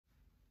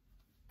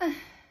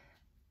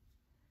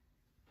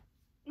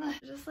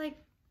Just like...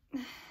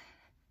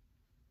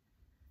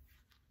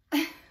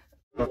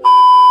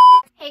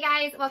 Hey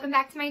guys, welcome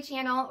back to my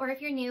channel, or if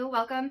you're new,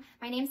 welcome.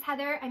 My name's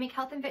Heather. I make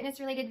health and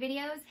fitness related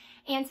videos,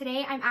 and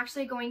today I'm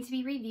actually going to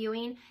be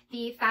reviewing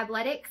the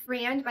FABLETICS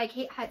brand by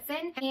Kate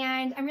Hudson,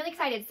 and I'm really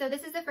excited. So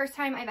this is the first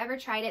time I've ever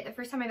tried it, the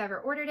first time I've ever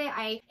ordered it.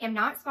 I am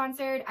not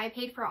sponsored. I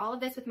paid for all of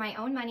this with my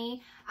own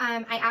money.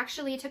 I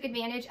actually took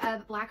advantage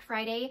of Black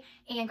Friday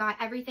and got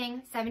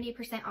everything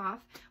 70% off,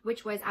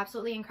 which was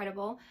absolutely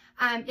incredible.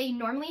 They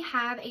normally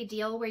have a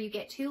deal where you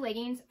get 2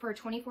 leggings for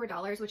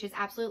 $24, which is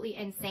absolutely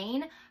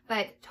insane,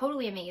 but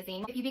totally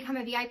amazing. If you become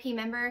a VIP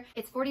member,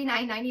 it's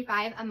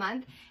 $49.95 a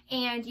month,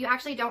 and you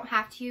actually don't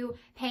have to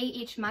pay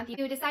each month.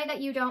 You decide that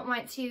you don't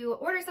want to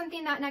order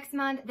something that next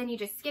month, then you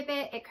just skip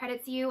it, it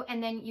credits you,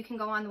 and then you can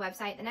go on the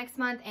website the next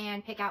month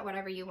and pick out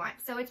whatever you want.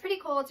 So it's pretty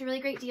cool. It's a really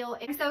great deal.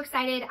 I'm so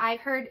excited. I've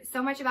heard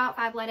so much about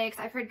FABLETICS.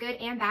 I've heard good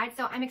and bad,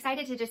 so I'm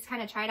excited to just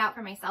kind of try it out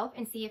for myself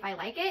and see if I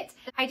like it.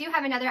 I do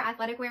have another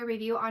athletic wear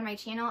review on my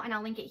channel, and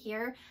I'll link it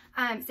here,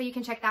 so you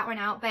can check that one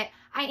out. But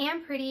I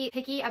am pretty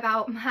picky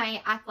about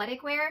my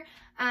athletic wear.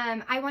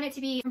 I want it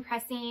to be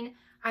compressing.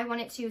 I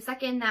want it to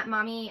suck in that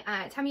mommy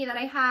tummy that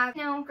I have.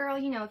 No, girl,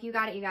 you know, if you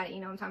got it, you got it.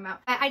 You know what I'm talking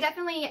about. I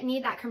definitely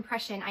need that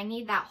compression. I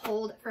need that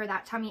hold for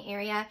that tummy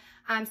area.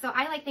 So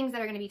I like things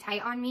that are going to be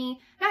tight on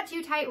me. Not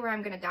too tight where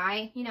I'm going to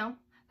die, you know,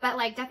 but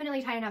like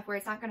definitely tight enough where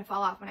it's not going to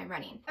fall off when I'm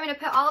running. I'm going to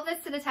put all of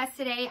this to the test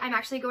today. I'm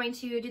actually going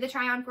to do the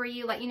try on for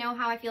you, let you know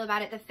how I feel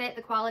about it, the fit,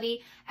 the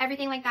quality,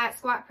 everything like that,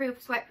 squat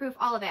proof, sweat proof,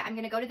 all of it. I'm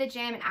going to go to the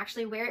gym and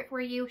actually wear it for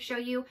you, show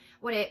you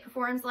what it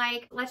performs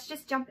like. Let's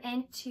just jump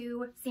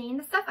into seeing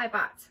the stuff I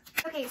bought.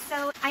 Okay,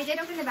 so I did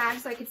open the bag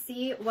so I could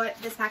see what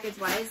this package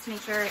was to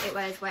make sure it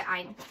was what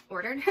I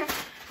ordered.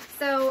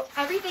 So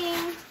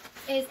everything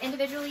is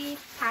individually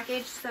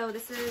packaged. So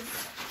this is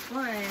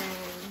 1,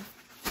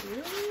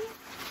 2, 3,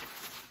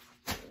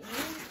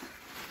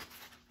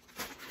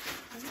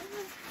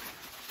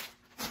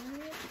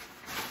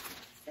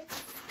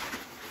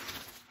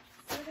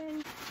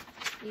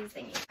 these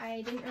thingies.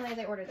 I didn't realize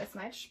I ordered this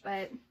much,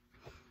 but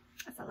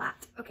that's a lot.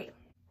 Okay.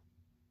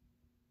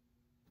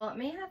 Well, it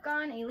may have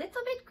gone a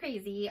little bit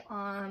crazy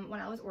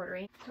when I was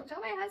ordering. Don't tell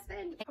my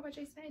husband how much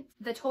I spent.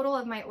 The total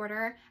of my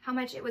order, how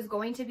much it was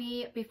going to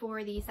be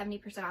before the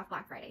 70% off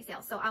Black Friday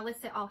sale. So I'll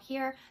list it all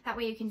here. That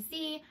way you can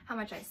see how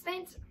much I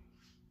spent,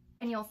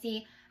 and you'll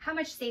see how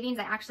much savings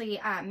I actually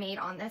made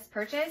on this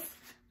purchase.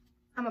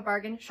 I'm a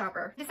bargain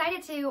shopper.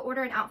 Decided to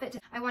order an outfit.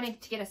 I wanted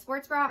to get a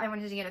sports bra, I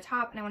wanted to get a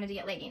top, and I wanted to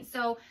get leggings.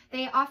 So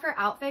they offer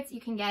outfits you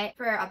can get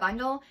for a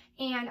bundle,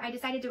 and I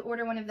decided to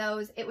order one of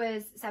those. It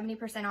was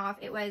 70% off.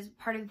 It was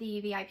part of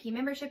the VIP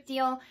membership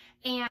deal,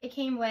 and it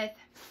came with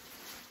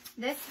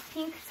this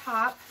pink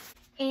top,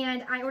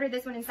 and I ordered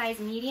this one in size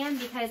medium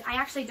because I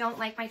actually don't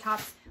like my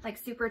tops like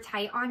super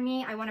tight on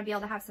me. I want to be able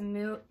to have some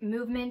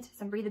movement,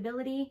 some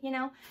breathability, you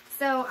know?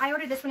 So I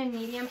ordered this one in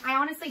medium. I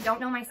honestly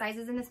don't know my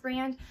sizes in this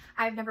brand.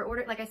 I've never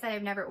ordered, like I said,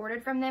 I've never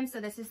ordered from them. So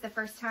this is the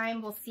first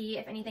time. We'll see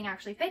if anything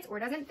actually fits or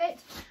doesn't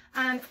fit.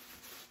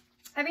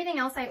 Everything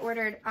else I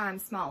ordered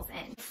smalls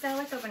in. So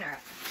let's open her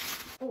up.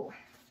 Ooh,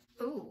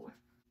 ooh,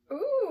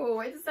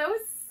 ooh, it's so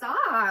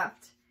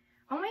soft.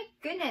 Oh my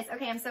goodness.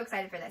 Okay, I'm so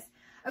excited for this.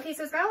 Okay,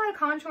 so it's got a lot of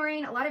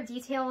contouring, a lot of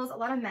details, a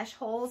lot of mesh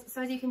holes.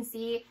 So as you can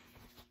see,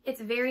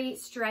 it's very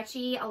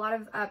stretchy, a lot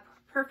of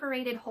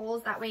perforated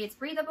holes. That way it's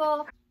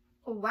breathable.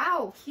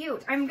 Wow,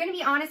 cute. I'm gonna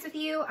be honest with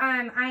you.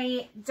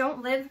 I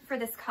don't live for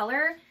this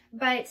color,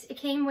 but it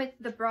came with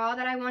the bra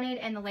that I wanted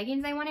and the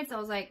leggings I wanted. So I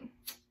was like,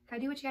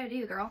 gotta do what you gotta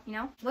do, girl, you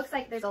know? Looks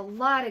like there's a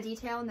lot of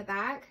detail in the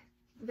back.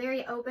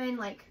 Very open,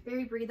 like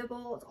very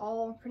breathable. It's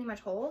all pretty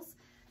much holes.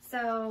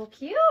 So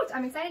cute.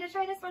 I'm excited to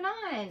try this one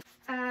on.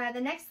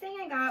 The next thing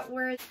I got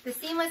were the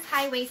seamless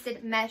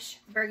high-waisted mesh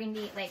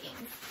burgundy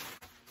leggings.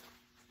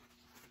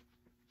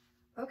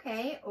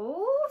 Okay,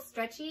 oh,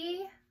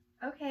 stretchy.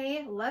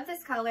 Okay, love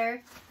this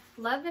color.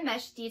 Love the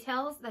mesh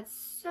details. That's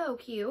so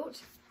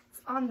cute.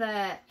 It's on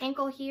the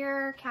ankle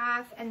here,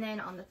 calf, and then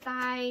on the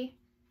thigh.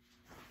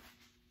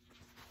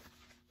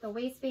 The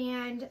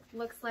waistband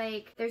looks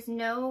like there's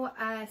no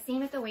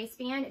seam at the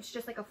waistband. It's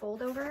just like a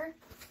fold over.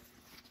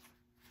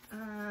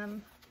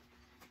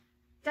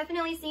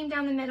 Definitely seam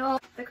down the middle.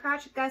 The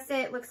crotch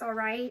gusset looks all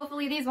right.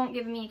 Hopefully these won't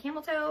give me a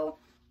camel toe.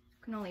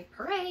 Can only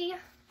pray.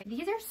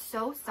 These are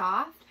so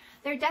soft.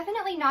 They're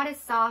definitely not as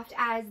soft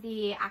as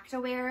the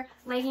activewear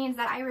leggings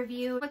that I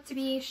review. Look to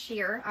be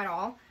sheer at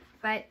all,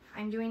 but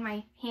I'm doing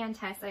my hand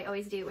test that I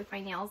always do with my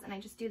nails, and I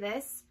just do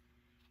this.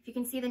 If you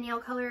can see the nail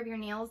color of your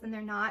nails, then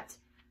they're not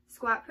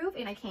squat proof,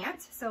 and I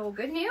can't. So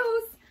good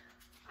news.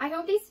 I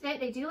hope these fit.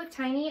 They do look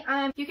tiny.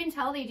 You can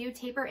tell they do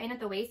taper in at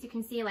the waist. You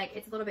can see like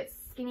it's a little bit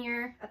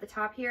skinnier at the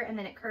top here, and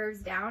then it curves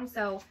down.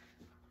 So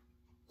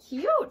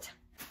cute.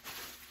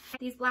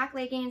 These black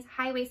leggings,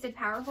 high-waisted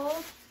power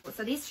hold.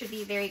 So these should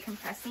be very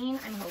compressing,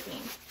 I'm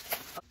hoping.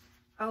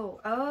 Oh,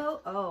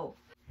 oh, oh.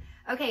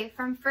 Okay,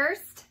 from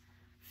first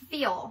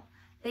feel,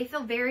 they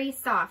feel very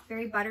soft,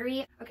 very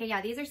buttery. Okay,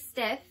 yeah, these are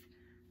stiff.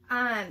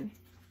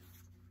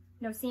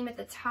 No seam at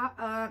the top.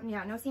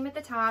 Yeah, no seam at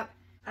the top.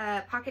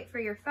 A pocket for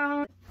your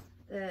phone,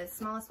 the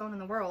smallest phone in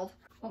the world.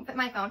 Won't fit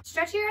my phone.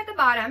 Stretchier at the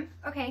bottom.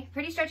 Okay,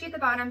 pretty stretchy at the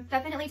bottom,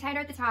 definitely tighter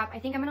at the top. I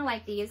think I'm gonna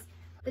like these.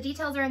 The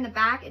details are in the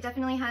back. It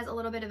definitely has a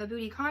little bit of a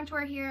booty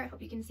contour here. I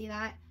hope you can see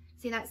that.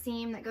 See that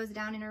seam that goes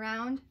down and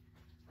around?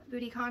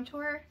 Booty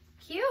contour.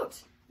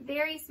 Cute.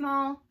 Very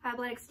small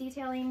Fabletics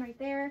detailing right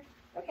there.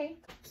 Okay,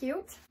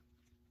 cute.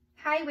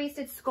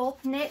 High-waisted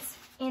sculpt knit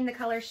in the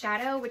color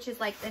Shadow, which is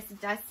like this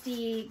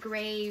dusty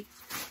gray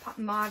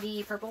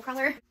mauve purple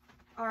color.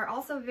 Are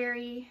also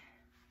very,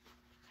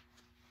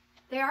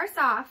 they are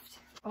soft.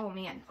 Oh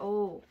man,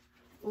 oh,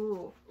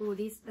 ooh,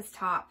 this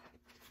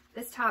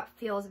top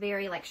feels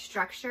very like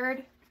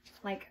structured.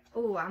 Like,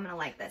 oh, I'm gonna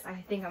like this.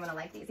 I think I'm gonna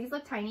like these. These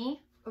look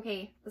tiny.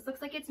 Okay, this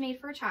looks like it's made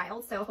for a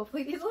child, so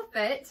hopefully these will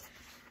fit.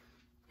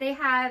 They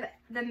have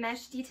the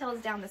mesh details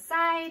down the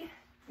side,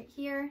 right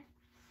here.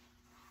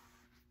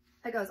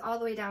 It goes all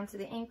the way down to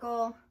the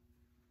ankle.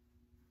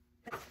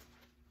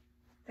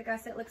 The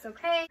gusset looks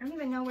okay. I don't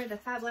even know where the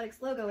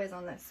Fabletics logo is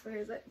on this. Where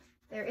is it?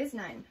 There is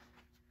none.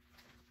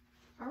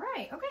 All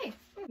right, okay.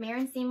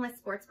 Marin seamless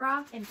sports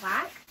bra in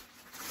black.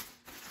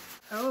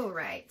 Oh,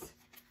 right.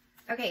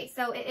 Okay,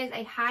 so it is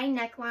a high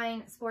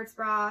neckline sports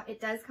bra.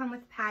 It does come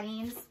with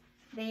paddings.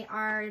 They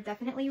are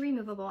definitely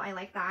removable. I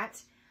like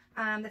that.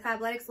 The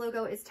Fabletics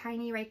logo is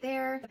tiny right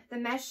there. The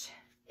mesh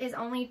is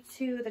only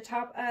to the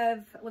top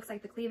of, looks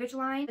like the cleavage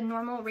line. The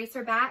normal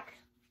racer back.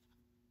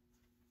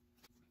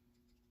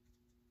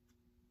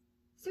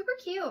 Super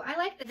cute. I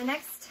like that. The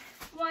next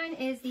one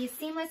is the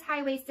seamless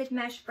high-waisted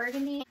mesh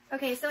burgundy.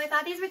 Okay, so I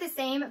thought these were the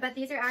same, but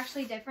these are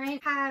actually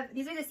different.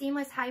 These are the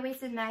seamless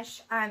high-waisted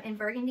mesh in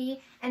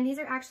burgundy, and these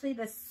are actually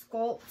the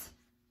sculpt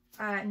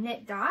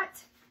knit dot.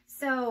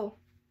 So,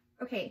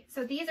 okay,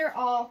 so these are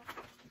all,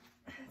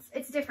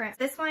 it's different.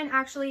 This one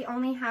actually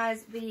only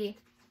has the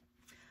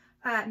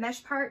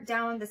mesh part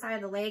down the side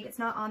of the leg. It's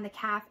not on the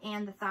calf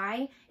and the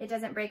thigh. It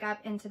doesn't break up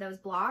into those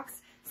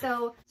blocks.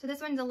 So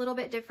this one's a little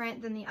bit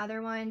different than the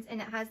other ones,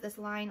 and it has this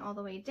line all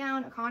the way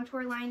down, a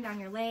contour line down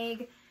your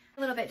leg. A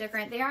little bit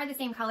different. They are the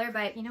same color,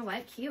 but you know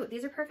what? Cute.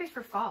 These are perfect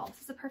for fall.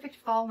 This is a perfect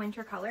fall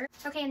winter color.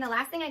 Okay, and the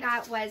last thing I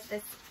got was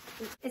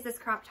this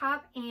crop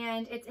top,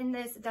 and it's in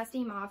this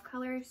dusty mauve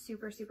color.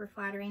 Super, super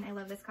flattering. I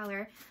love this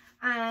color.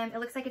 It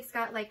looks like it's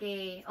got like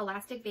a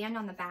elastic band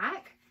on the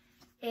back.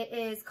 It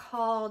is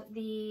called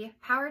the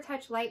Power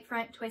Touch Light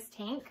Front Twist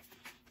Tank,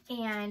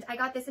 and I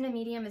got this in a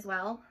medium as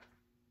well.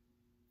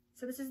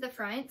 So this is the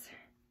front.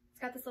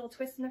 It's got this little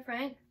twist in the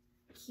front.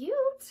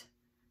 Cute.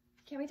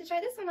 Can't wait to try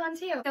this one on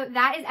too. So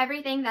that is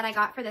everything that I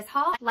got for this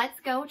haul. Let's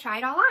go try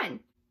it all on.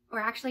 Or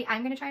actually,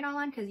 I'm gonna try it all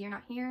on because you're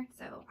not here.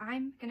 So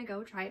I'm gonna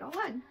go try it all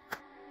on.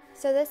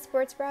 So this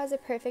sports bra is a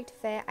perfect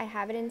fit. I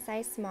have it in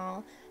size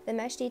small. The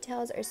mesh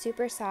details are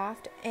super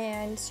soft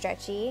and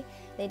stretchy.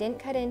 They didn't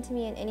cut into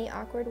me in any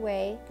awkward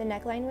way. The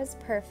neckline was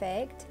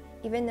perfect,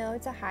 even though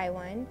it's a high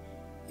one.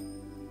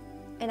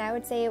 And I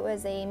would say it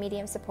was a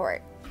medium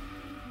support.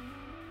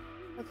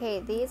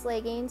 Okay, these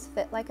leggings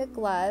fit like a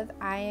glove.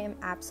 I am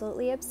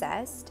absolutely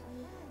obsessed.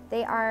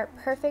 They are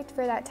perfect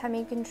for that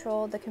tummy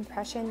control, the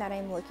compression that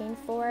I'm looking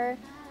for.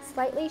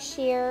 Slightly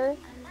sheer.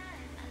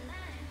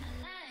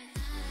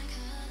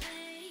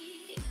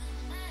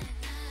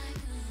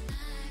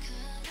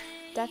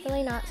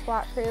 Definitely not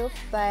squat proof,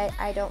 but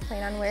I don't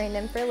plan on wearing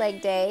them for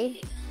leg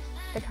day.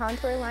 The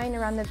contour line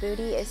around the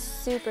booty is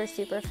super,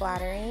 super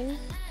flattering.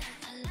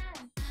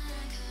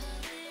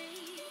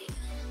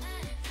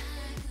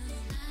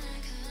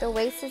 The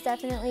waist is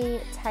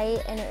definitely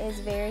tight and it is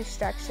very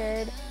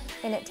structured,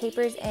 and it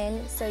tapers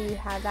in so you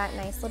have that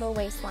nice little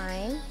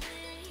waistline.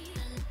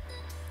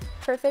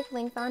 Perfect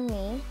length on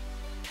me.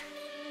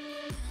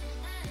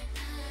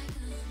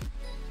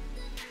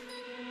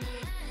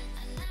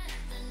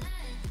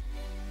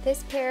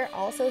 This pair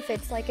also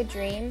fits like a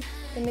dream.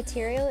 The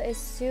material is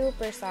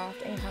super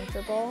soft and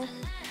comfortable.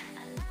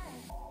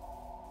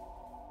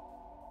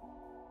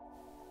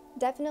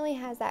 Definitely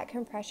has that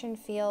compression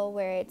feel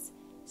where it's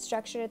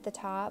structured at the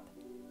top.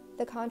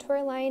 The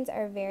contour lines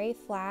are very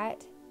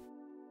flat.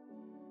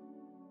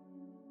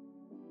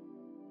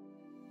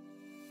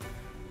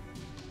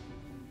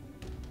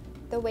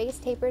 The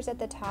waist tapers at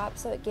the top,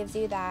 so it gives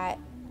you that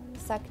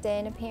sucked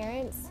in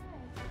appearance.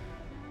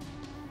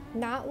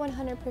 Not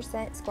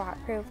 100% squat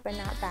proof, but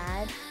not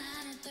bad.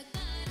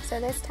 So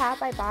this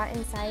top I bought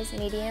in size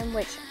medium,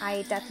 which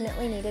I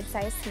definitely needed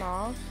size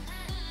small.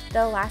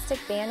 The elastic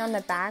band on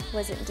the back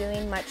wasn't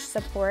doing much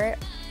support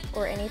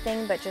or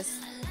anything, but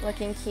just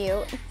looking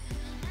cute.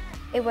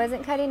 It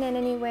wasn't cutting in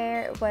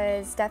anywhere. It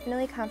was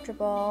definitely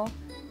comfortable.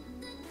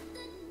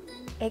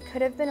 It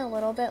could have been a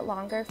little bit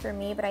longer for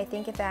me, but I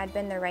think if it had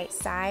been the right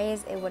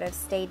size, it would have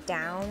stayed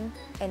down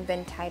and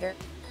been tighter.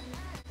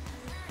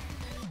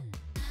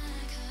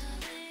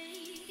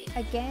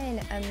 Again,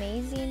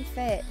 amazing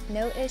fit.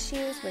 No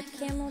issues with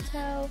camel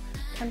toe,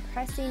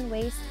 compressing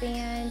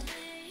waistband.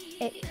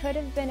 It could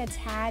have been a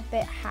tad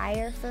bit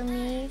higher for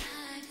me.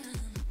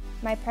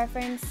 My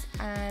preference,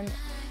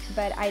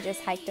 but I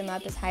just hiked them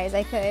up as high as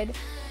I could.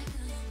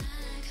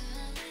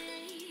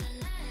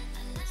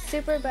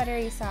 Super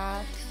buttery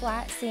soft,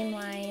 flat seam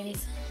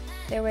lines.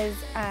 There was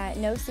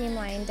no seam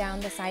line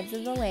down the sides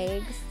of the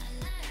legs.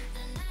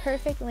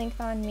 Perfect length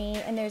on me,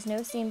 and there's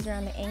no seams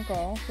around the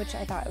ankle, which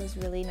I thought was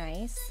really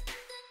nice.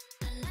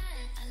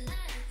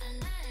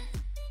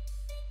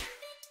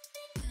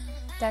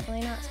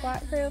 Definitely not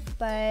squat proof,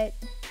 but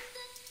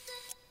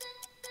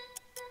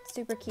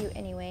super cute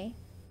anyway.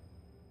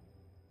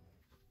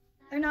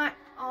 They're not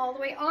all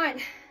the way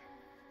on.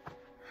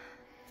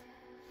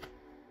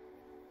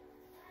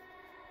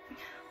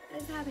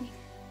 What is happening?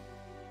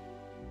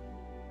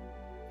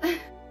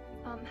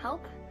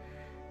 Help?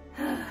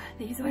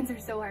 These ones are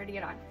so hard to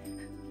get on.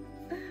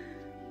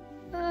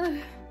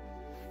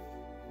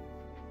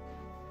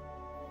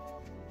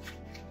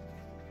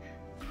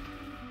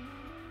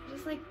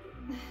 Just like...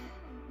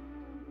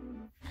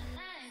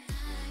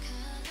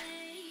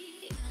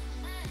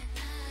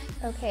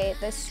 Okay,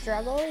 the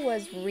struggle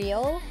was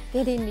real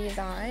getting these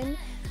on,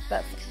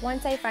 but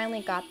once I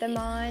finally got them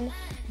on,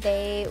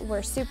 they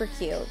were super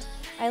cute.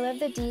 I love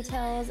the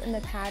details and the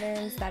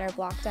patterns that are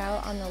blocked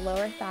out on the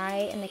lower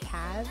thigh and the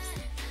calves.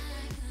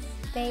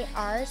 They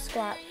are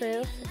squat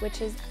proof,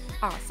 which is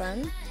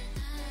awesome.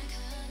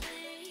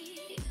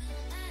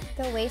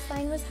 The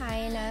waistline was high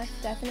enough,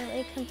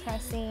 definitely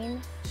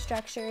compressing,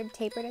 structured,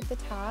 tapered at the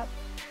top.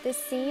 The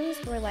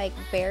seams were like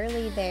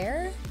barely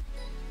there.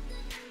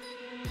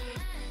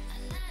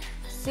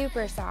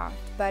 Super soft,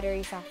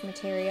 buttery soft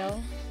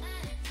material.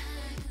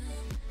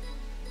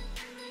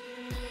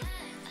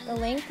 The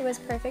length was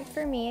perfect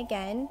for me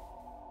again.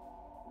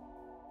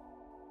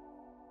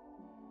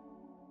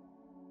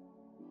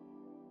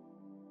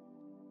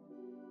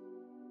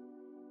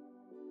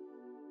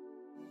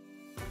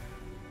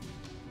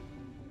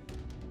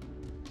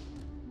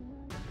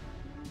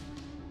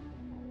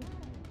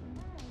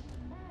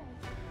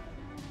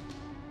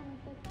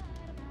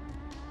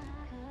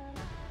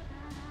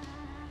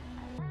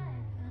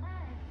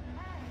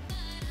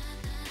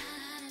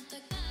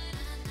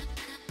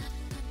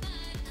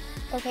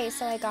 Okay,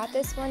 so I got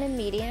this one in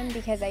medium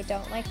because I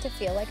don't like to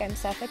feel like I'm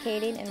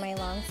suffocating in my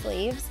long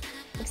sleeves,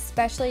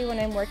 especially when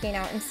I'm working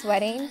out and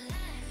sweating.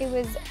 It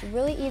was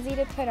really easy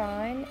to put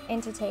on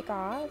and to take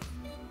off.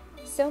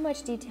 So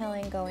much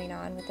detailing going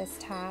on with this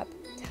top.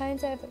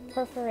 Tons of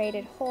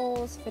perforated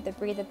holes for the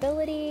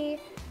breathability.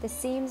 The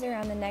seams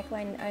around the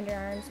neckline and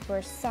underarms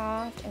were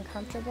soft and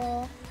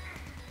comfortable.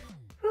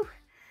 Whew.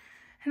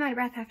 I'm out of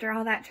breath after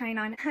all that trying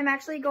on. I'm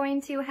actually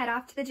going to head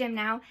off to the gym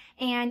now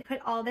and put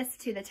all this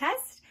to the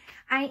test.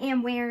 I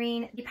am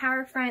wearing the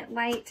Power Front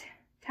Light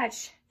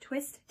Touch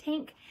Twist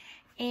tank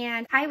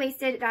and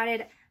high-waisted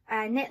dotted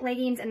knit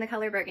leggings in the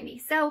color burgundy.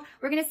 So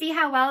we're gonna see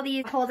how well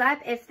these hold up,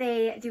 if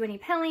they do any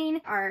pilling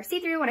or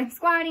see-through when I'm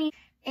squatting,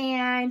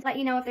 and let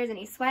you know if there's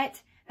any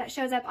sweat that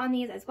shows up on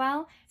these as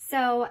well.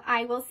 So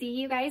I will see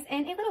you guys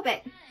in a little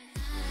bit.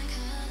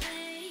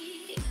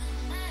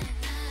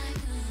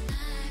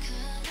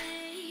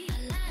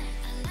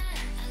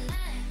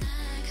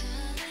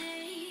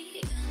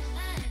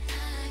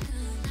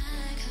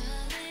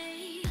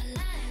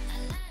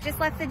 Just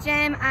left the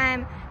gym.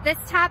 This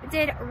top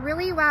did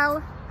really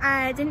well.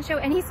 Didn't show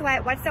any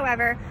sweat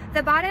whatsoever.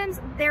 The bottoms,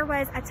 there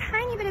was a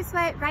tiny bit of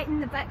sweat right in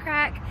the butt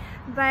crack,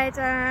 but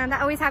that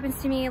always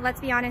happens to me.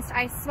 Let's be honest,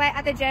 I sweat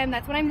at the gym.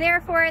 That's what I'm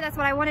there for. That's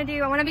what I want to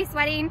do. I want to be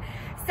sweating.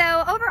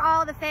 So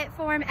overall, the fit,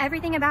 form,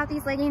 everything about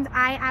these leggings,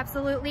 I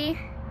absolutely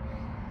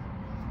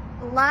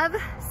love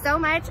so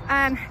much.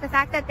 The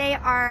fact that they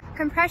are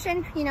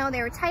compression, you know,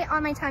 they were tight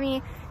on my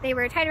tummy, they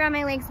were tight around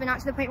my legs, but not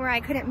to the point where I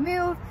couldn't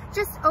move.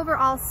 Just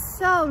overall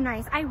so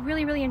nice. I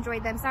really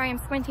enjoyed them. Sorry I'm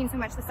squinting so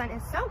much, the sun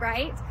is so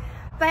bright.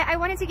 But I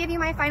wanted to give you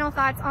my final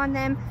thoughts on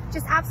them.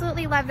 Just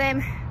absolutely love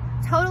them.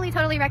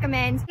 Totally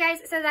recommend. Guys,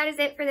 so that is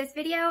it for this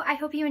video. I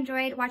hope you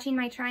enjoyed watching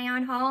my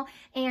try-on haul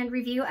and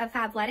review of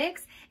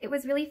Fabletics. It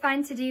was really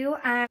fun to do.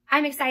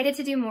 I'm excited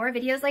to do more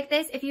videos like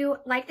this. If you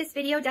like this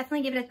video,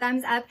 definitely give it a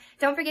thumbs up.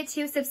 Don't forget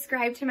to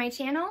subscribe to my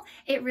channel.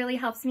 It really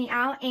helps me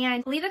out.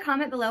 And leave a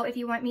comment below if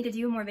you want me to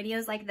do more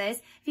videos like this.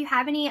 If you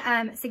have any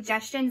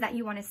suggestions that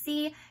you want to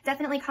see,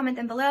 definitely comment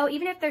them below.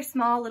 Even if they're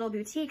small little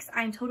boutiques,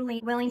 I'm totally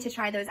willing to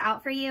try those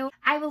out for you.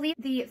 I will leave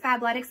the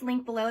Fabletics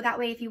link below. That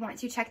way, if you want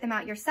to check them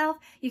out yourself,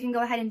 you can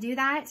go ahead and do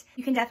that.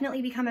 You can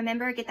definitely become a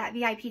member, get that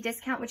VIP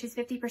discount, which is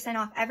 50%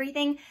 off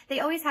everything.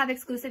 They always have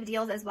exclusive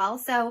deals as well.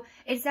 So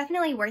it's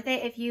definitely worth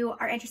it if you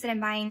are interested in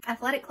buying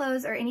athletic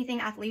clothes or anything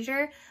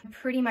athleisure. I'm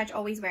pretty much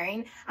always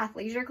wearing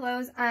athleisure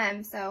clothes.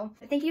 So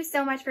thank you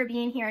so much for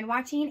being here and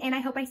watching, and I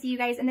hope I see you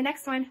guys in the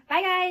next one.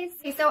 Bye guys.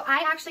 Okay, so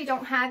I actually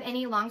don't have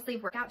any long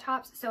sleeve workout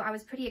tops, so I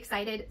was pretty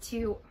excited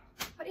to,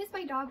 what is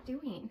my dog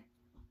doing?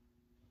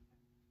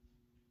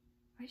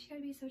 Why she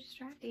gotta be so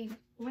distracting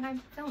when I'm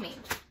filming?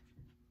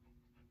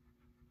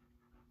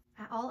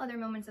 At all other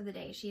moments of the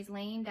day, she's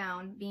laying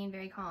down, being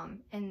very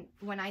calm. And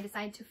when I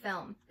decide to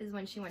film is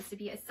when she wants to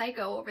be a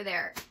psycho over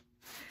there.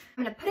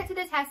 I'm gonna put it to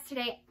the test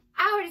today.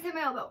 Ow, I just hit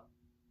my elbow.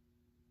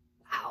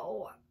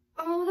 Ow.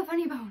 Oh, the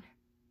funny bone.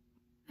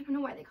 I don't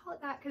know why they call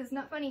it that, because it's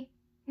not funny.